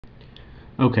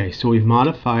Okay, so we've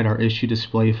modified our issue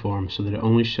display form so that it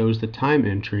only shows the time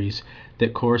entries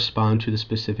that correspond to the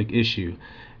specific issue.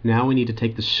 Now we need to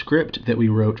take the script that we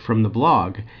wrote from the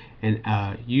blog and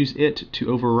use it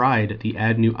to override the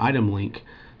add new item link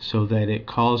so that it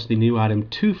calls the new item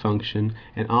to function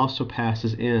and also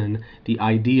passes in the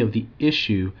ID of the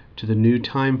issue to the new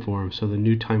time form, so the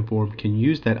new time form can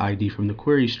use that ID from the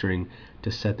query string to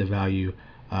set the value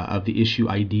of the issue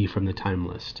ID from the time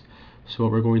list. So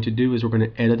what we're going to do is we're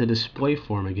going to edit the display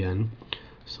form again.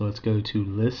 So let's go to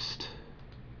list,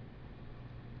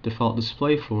 default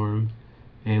display form,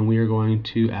 and we are going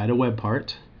to add a web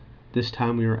part. This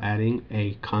time we are adding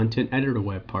a content editor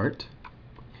web part,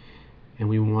 and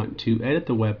we want to edit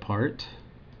the web part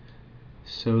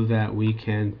so that we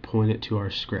can point it to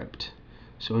our script.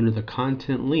 So under the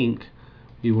content link,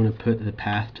 we want to put the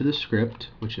path to the script,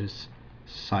 which is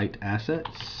site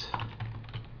assets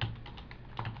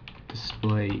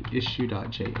display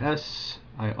issue.js.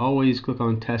 I always click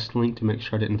on test link to make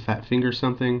sure I didn't fat finger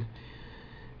something,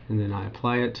 and then I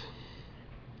apply it.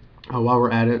 While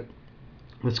we're at it,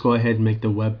 let's go ahead and make the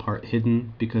web part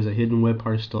hidden, because a hidden web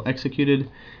part is still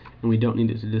executed and we don't need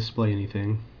it to display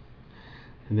anything.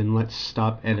 And then let's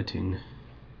stop editing.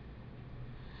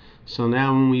 So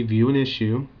now when we view an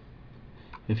issue,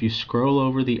 if you scroll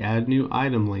over the add new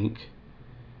item link,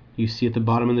 you see at the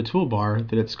bottom of the toolbar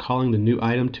that it's calling the new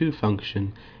item to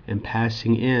function and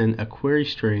passing in a query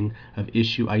string of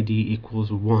issue ID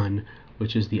equals 1,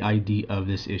 which is the ID of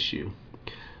this issue.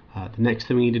 The next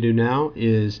thing we need to do now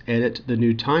is edit the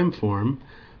new time form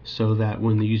so that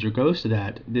when the user goes to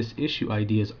that, this issue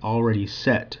ID is already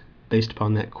set based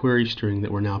upon that query string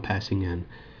that we're now passing in.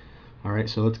 Alright,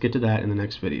 so let's get to that in the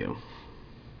next video.